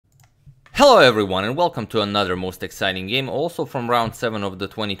Hello everyone and welcome to another most exciting game, also from round 7 of the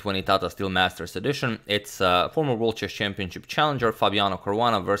 2020 Tata Steel Masters edition. It's former World Chess Championship challenger Fabiano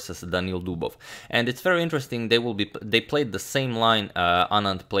Caruana versus Daniil Dubov. And it's very interesting, they played the same line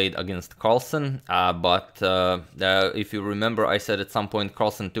Anand played against Carlsen, but if you remember, I said at some point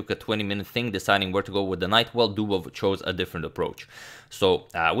Carlsen took a 20-minute thing deciding where to go with the knight. Well, Dubov chose a different approach. So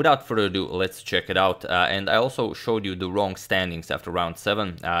without further ado, let's check it out. And I also showed you the wrong standings after round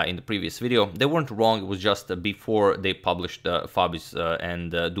 7 in the previous video. They weren't wrong, it was just before they published Fabi's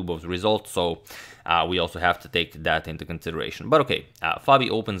and Dubov's results, so we also have to take that into consideration. But okay, Fabi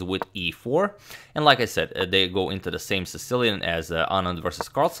opens with e4, and like I said, they go into the same Sicilian as Anand versus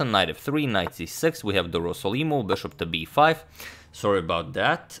Carlsen. Knight f3, knight c6, we have the Rosolimo, bishop to b5. Sorry about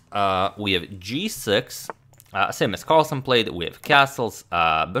that. We have g6. Same as Carlsen played, we have castles,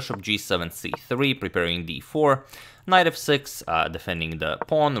 bishop g7, c3, preparing d4, knight f6, defending the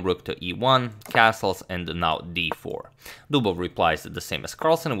pawn, rook to e1, castles, and now d4. Dubov replies the same as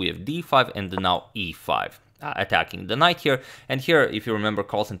Carlsen, we have d5 and now e5. Attacking the knight here, and here, if you remember,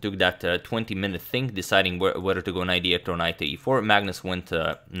 Carlsen took that 20-minute thing, deciding whether to go knight e8 or knight to e4. Magnus went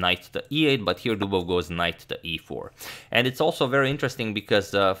knight to e8, but here Dubov goes knight to e4. And it's also very interesting because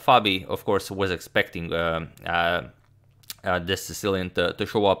Fabi, of course, was expecting this Sicilian to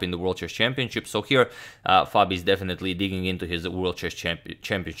show up in the World Chess Championship. So here, Fabi is definitely digging into his World Chess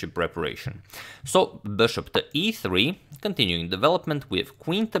Championship preparation. So bishop to e3, continuing development with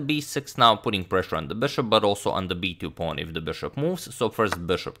queen to b6 now, putting pressure on the bishop, but also on the b2 pawn if the bishop moves. So first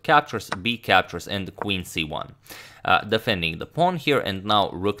bishop captures, b captures, and queen c1. Defending the pawn here, and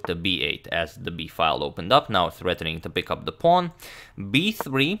now rook to b8 as the b file opened up, now threatening to pick up the pawn.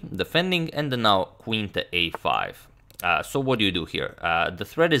 b3, defending, and then now queen to a5. So what do you do here? The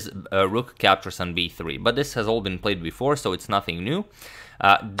threat is rook captures on b3, but this has all been played before, so it's nothing new.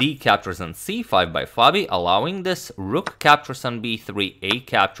 D captures on c5 by Fabi, allowing this. Rook captures on b3, a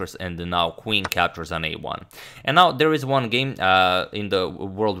captures, and now queen captures on a1. And now there is one game in the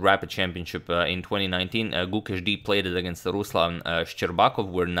World Rapid Championship in 2019. Gukesh played it against Ruslan Shcherbakov,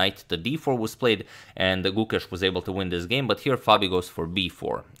 where knight to d4 was played, and Gukesh was able to win this game. But here Fabi goes for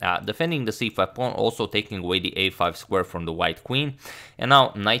b4, defending the c5 pawn, also taking away the a5 square from the white queen. And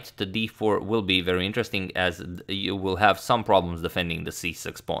now knight to d4 will be very interesting, as you will have some problems defending the c6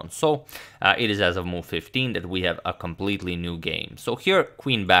 pawn. So it is as of move 15 that we have a completely new game. So here,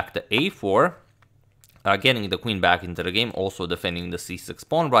 queen back to a4, getting the queen back into the game, also defending the c6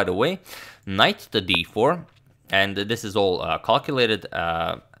 pawn right away. Knight to d4, and this is all calculated,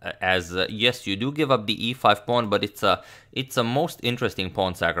 as yes, you do give up the e5 pawn, but it's a most interesting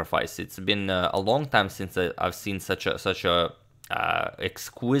pawn sacrifice. It's been a long time since I've seen such a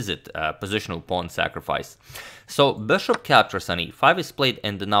exquisite positional pawn sacrifice. So bishop captures on e5 is played,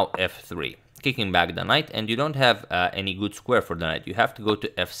 and now f3, kicking back the knight, and you don't have any good square for the knight. You have to go to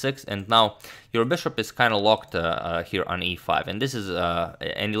f6, and now your bishop is kind of locked here on e5, and this is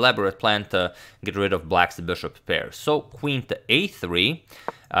an elaborate plan to get rid of black's bishop pair. So queen to a3,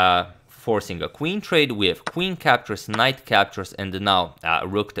 forcing a queen trade. We have queen captures, knight captures, and now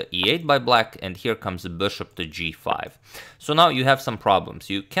rook to e8 by black, and here comes the bishop to g5. So now you have some problems.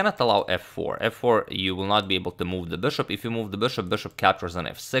 You cannot allow f4. f4, you will not be able to move the bishop. If you move the bishop, bishop captures on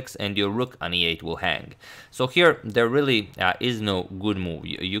f6, and your rook on e8 will hang. So here, there really is no good move.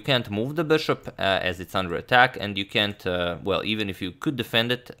 You can't move the bishop as it's under attack, and you can't, well, even if you could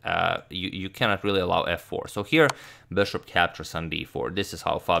defend it, you cannot really allow f4. So here, bishop captures on d4. This is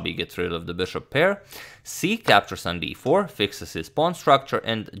how Fabi gets rid of the bishop pair. C captures on d4, fixes his pawn structure,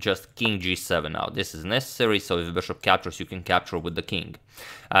 and just king g7 now. This is necessary, so if bishop captures, you can capture with the king.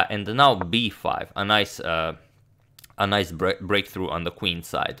 And now b5, a nice breakthrough on the queen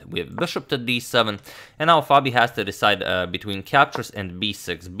side. We have bishop to d7, and now Fabi has to decide between captures and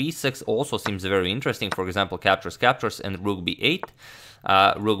b6. b6 also seems very interesting. For example, captures, and rook b8.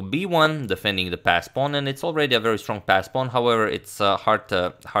 Rook b1, defending the pass pawn, and it's already a very strong pass pawn. However, it's hard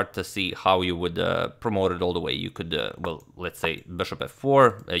to see how you would promote it all the way. You could, well, let's say bishop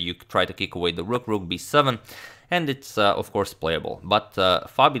f4, you could try to kick away the rook b7, and it's of course playable. But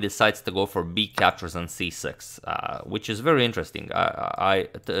Fabi decides to go for b captures on c6, which is very interesting.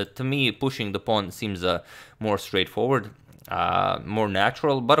 To me, pushing the pawn seems more straightforward. More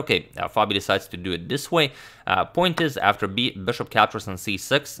natural, but okay, Fabi decides to do it this way. Point is, after bishop captures on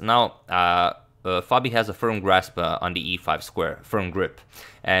c6, now Fabi has a firm grasp on the e5 square, firm grip,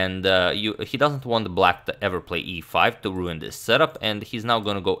 and he doesn't want the black to ever play e5 to ruin this setup, and he's now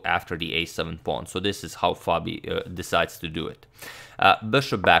going to go after the a7 pawn. So this is how Fabi decides to do it.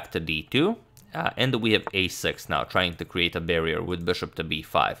 Bishop back to d2, and we have a6 now, trying to create a barrier with bishop to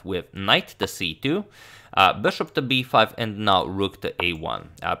b5. We have knight to c2, bishop to b5, and now rook to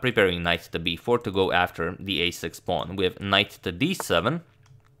a1, preparing knight to b4 to go after the a6 pawn. We have knight to d7,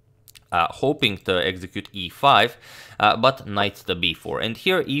 hoping to execute e5, but knight to b4. And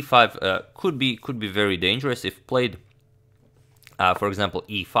here e5 could be very dangerous if played. For example,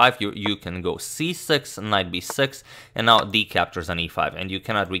 e5, you can go c6, knight b6, and now d captures on e5. And you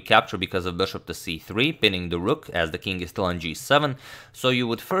cannot recapture because of bishop to c3, pinning the rook, as the king is still on g7. So you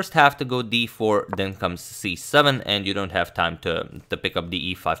would first have to go d4, then comes c7, and you don't have time to pick up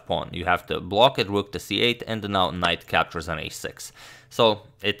the e5 pawn. You have to block it, rook to c8, and now knight captures on a6. So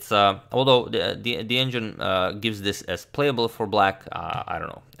it's, although the engine gives this as playable for black, I don't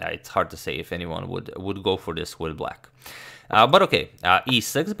know. It's hard to say if anyone would go for this with black. But okay,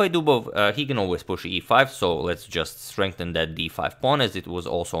 e6 by Dubov, he can always push e5, so let's just strengthen that d5 pawn, as it was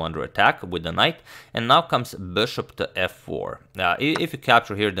also under attack with the knight. And now comes bishop to f4. If you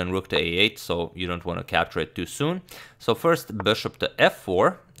capture here, then rook to a8, so you don't want to capture it too soon. So first bishop to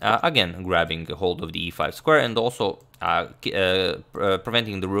f4, again grabbing a hold of the e5 square, and also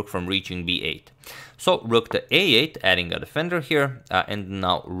preventing the rook from reaching b8. So rook to a8, adding a defender here, and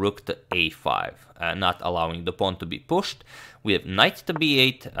now rook to a5, not allowing the pawn to be pushed. We have knight to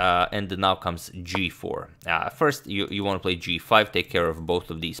b8, and now comes g4. First, you want to play g5, take care of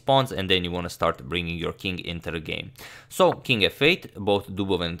both of these pawns, and then you want to start bringing your king into the game. So king f8, both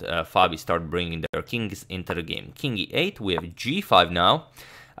Dubov and Fabi start bringing their kings into the game. King e8, we have g5 now,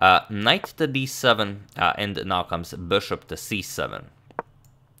 knight to d7, and now comes bishop to c7.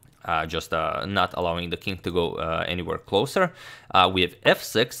 Just not allowing the king to go anywhere closer. We have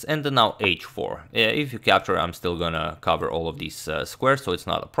f6 and now h4. If you capture, I'm still gonna cover all of these squares, so it's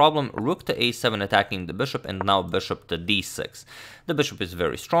not a problem. Rook to a7 attacking the bishop, and now bishop to d6. The bishop is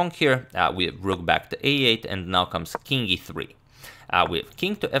very strong here. We have rook back to a8, and now comes king e3. We have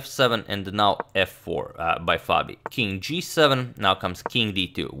king to f7, and now f4 by Fabi. King g7, now comes king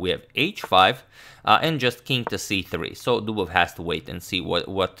d2. We have h5, and just king to c3. So Dubov has to wait and see what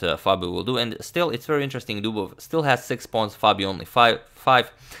Fabi will do. And still, it's very interesting. Dubov still has 6 pawns, Fabi only 5.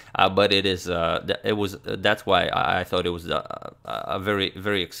 But it is that's why I thought it was a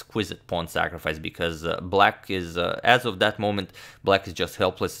very exquisite pawn sacrifice, because black is as of that moment, black is just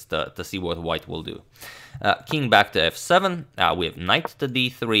helpless to see what white will do. King back to f7, we have knight to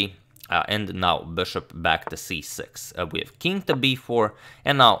d3, and now bishop back to c6. We have king to b4,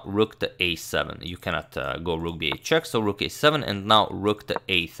 and now rook to a7. You cannot go rook b8 check, so rook a7, and now rook to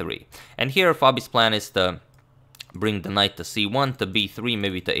a3. And here Fabi's plan is to bring the knight to c1, to b3,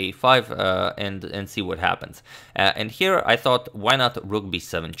 maybe to a5, and see what happens. And here I thought, why not rook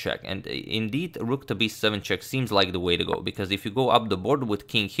b7 check? And indeed, rook to b7 check seems like the way to go, because if you go up the board with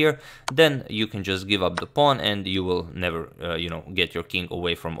king here, then you can just give up the pawn, and you will never, get your king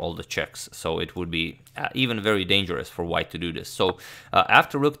away from all the checks. So it would be even very dangerous for white to do this. So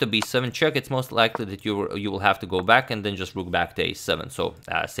after rook to b7 check, it's most likely that you will have to go back and then just rook back to a7. So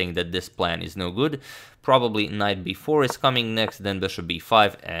saying that this plan is no good. Probably knight b4 is coming next, then bishop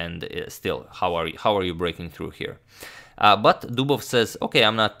b5, and still, how are you breaking through here? But Dubov says, okay,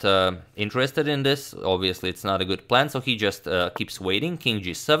 I'm not interested in this. Obviously, it's not a good plan, so he just keeps waiting. King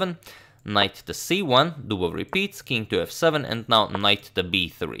g7, knight to c1, Dubov repeats, king to f7, and now knight to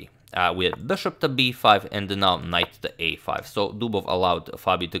b3. We have bishop to b5, and now knight to a5. So Dubov allowed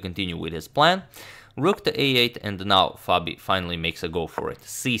Fabi to continue with his plan. Rook to a8, and now Fabi finally makes a go for it.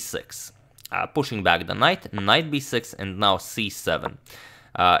 c6. Pushing back the knight, knight b6, and now c7.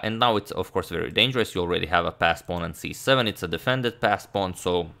 And now it's, of course, very dangerous. You already have a passed pawn on c7. It's a defended passed pawn,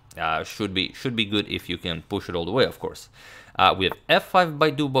 so should be good if you can push it all the way, of course. We have f5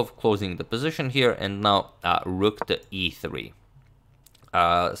 by Dubov, closing the position here, and now rook to e3.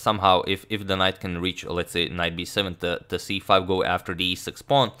 Somehow, if the knight can reach, let's say, knight b7 to c5, go after the e6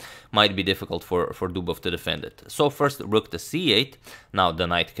 pawn, might be difficult for Dubov to defend it. So first, rook to c8. Now the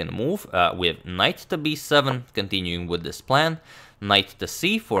knight can move. We have knight to b7, continuing with this plan. Knight to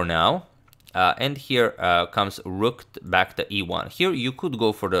c4 now. And here comes rook back to e1. Here you could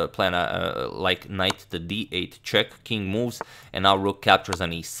go for the plan like knight to d8 check, king moves, and now rook captures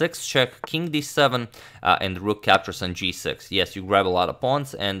on e6 check, king d7, and rook captures on g6. Yes, you grab a lot of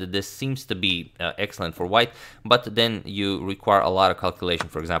pawns, and this seems to be excellent for white, but then you require a lot of calculation.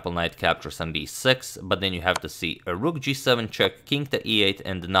 For example, knight captures on d6, but then you have to see a rook g7 check, king to e8,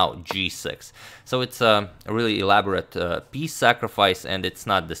 and now g6. So it's a really elaborate piece sacrifice, and it's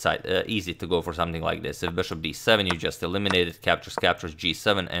not easy to go for something like this. If bishop d7, you just eliminate it, captures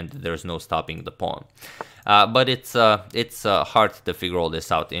g7, and there's no stopping the pawn. But it's hard to figure all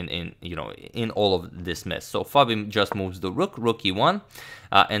this out in all of this mess. So Fabi just moves the rook e1,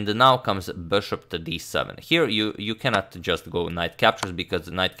 and then now comes bishop to d7. Here you cannot just go knight captures,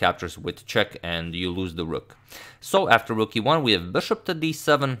 because knight captures with check and you lose the rook. So after rook e1, we have bishop to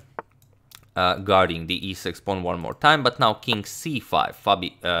d7. Guarding the e6 pawn one more time, but now king c5. Fabi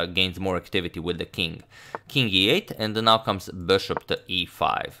gains more activity with the king. King e8, and then now comes bishop to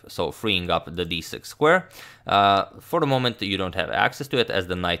e5, so freeing up the d6 square. For the moment, you don't have access to it, as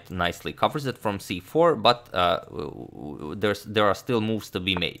the knight nicely covers it from c4, but there are still moves to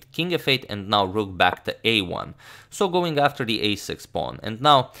be made. King f8, and now rook back to a1, so going after the a6 pawn. And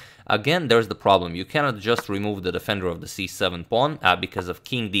now again, there's the problem. You cannot just remove the defender of the c7 pawn because of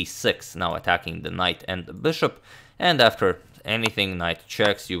king d6 now attacking the knight and the bishop. And after anything, knight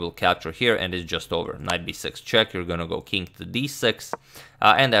checks, you will capture here, and it's just over. Knight b6 check, you're gonna go king to d6,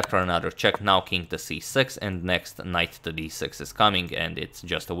 and after another check, now king to c6, and next knight to d6 is coming, and it's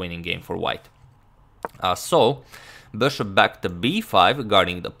just a winning game for white. So bishop back to b5,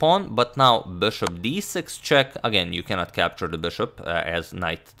 guarding the pawn, but now bishop d6 check. Again, you cannot capture the bishop, as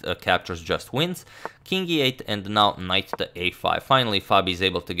knight captures just wins. King e8, and now knight to a5. Finally, Fabi is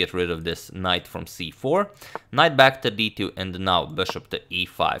able to get rid of this knight from c4. Knight back to d2, and now bishop to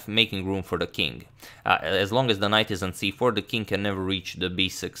e5, making room for the king. As long as the knight is on c4, the king can never reach the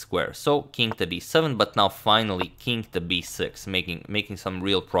b6 square. So king to d7, but now finally king to b6, making some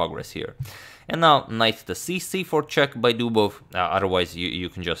real progress here. And now knight to c4 check by Dubov. Otherwise, you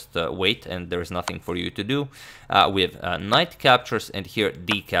can just wait, and there's nothing for you to do. We have knight captures, and here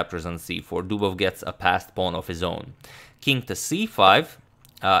d captures on c4. Dubov gets a passed pawn of his own. King to c5,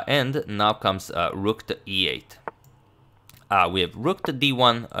 and now comes rook to e8. We have rook to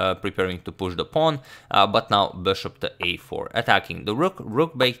d1, preparing to push the pawn, but now bishop to a4, attacking the rook.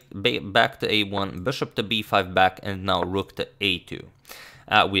 Rook back to a1, bishop to b5 back, and now rook to a2.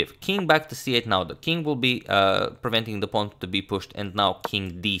 We have king back to c8. Now the king will be preventing the pawn to be pushed, and now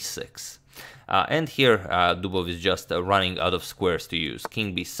king d6. And here Dubov is just running out of squares to use.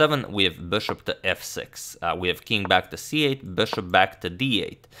 King b7, we have bishop to f6. We have king back to c8, bishop back to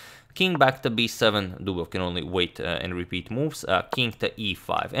d8. King back to b7, Dubov can only wait and repeat moves. King to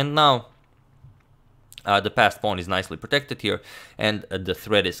e5. And now the passed pawn is nicely protected here, and the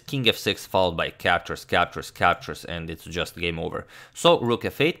threat is king f6 followed by captures, and it's just game over. So rook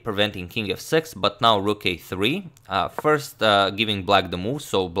f8, preventing king f6, but now rook a3, first giving black the move,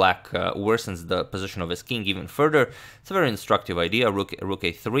 so black worsens the position of his king even further. It's a very instructive idea, rook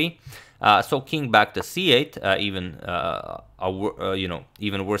a3. So king back to c8,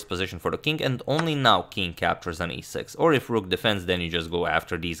 even worse position for the king, and only now king captures on e6. Or if rook defends, then you just go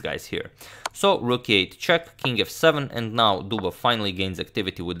after these guys here. So rook e8 check, king f7, and now Dubov finally gains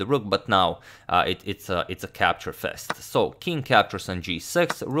activity with the rook, but now it's a capture fest. So king captures on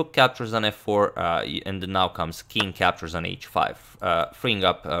g6, rook captures on f4, and now comes king captures on h5, freeing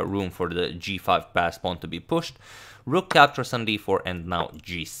up room for the g5 pass pawn to be pushed. Rook captures on d4, and now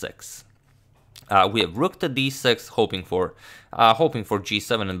g6. We have rook to d6, hoping for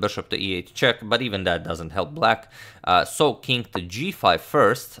g7 and bishop to e8 check, but even that doesn't help black. So king to g5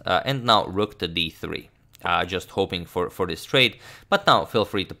 first, and now rook to d3. Just hoping for this trade, but now feel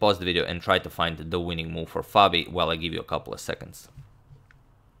free to pause the video and try to find the winning move for Fabi while I give you a couple of seconds.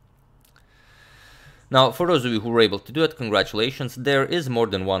 Now, for those of you who were able to do it, congratulations. There is more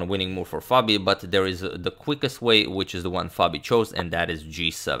than one winning move for Fabi, but there is the quickest way, which is the one Fabi chose, and that is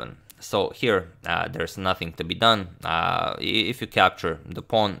g7. So here, there's nothing to be done. If you capture the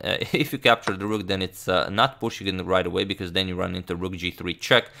pawn, if you capture the rook, then it's not pushing it right away, because then you run into rook g3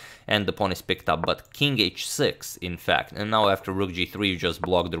 check, and the pawn is picked up. But king h6, in fact, and now after rook g3, you just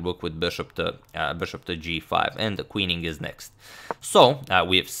block the rook with bishop to g5, and the queening is next. So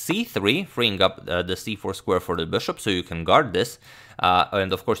we have c3, freeing up the c4 square for the bishop, so you can guard this.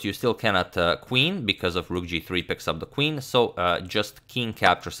 And of course, you still cannot queen because of rook g3 picks up the queen, so just king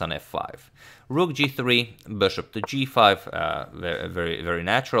captures on f5. Rook g3, bishop to g5, very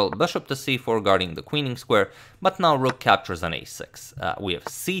natural. Bishop to c4, guarding the queening square, but now rook captures on a6. We have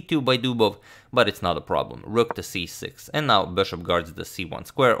c2 by Dubov, but it's not a problem. Rook to c6, and now bishop guards the c1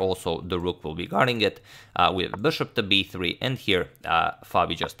 square. Also, the rook will be guarding it. We have bishop to b3, and here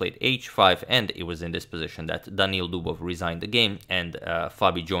Fabi just played h5, and it was in this position that Daniil Dubov resigned the game, and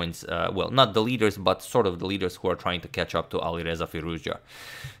Fabi joins, well, not the leaders, but sort of the leaders who are trying to catch up to Alireza Firouzja.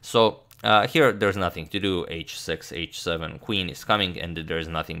 So here, there's nothing to do. h6, h7, queen is coming, and there's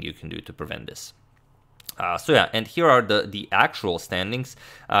nothing you can do to prevent this. So yeah, and here are the actual standings.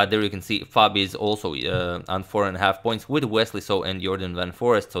 There you can see Fabi is also on 4.5 points with Wesley So and Jordan Van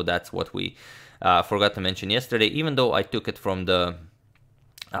Forest. So that's what we forgot to mention yesterday, even though I took it from the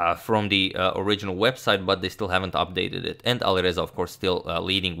original website, but they still haven't updated it. And Alireza, of course, still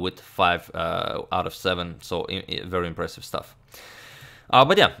leading with 5 out of 7. So very impressive stuff.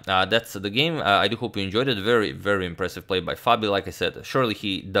 But yeah, that's the game. I do hope you enjoyed it. Very, very impressive play by Fabi. Like I said, surely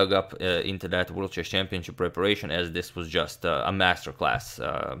he dug up into that World Chess Championship preparation, as this was just a masterclass.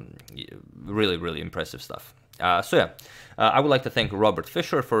 Really, really impressive stuff. So yeah, I would like to thank Robert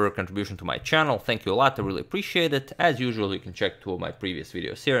Fisher for her contribution to my channel. Thank you a lot, I really appreciate it. As usual, you can check 2 of my previous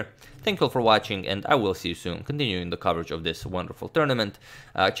videos here. Thank you all for watching, and I will see you soon, continuing the coverage of this wonderful tournament,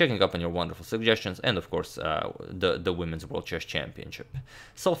 checking up on your wonderful suggestions, and of course, the Women's World Chess Championship.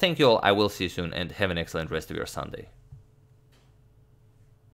 So thank you all, I will see you soon, and have an excellent rest of your Sunday.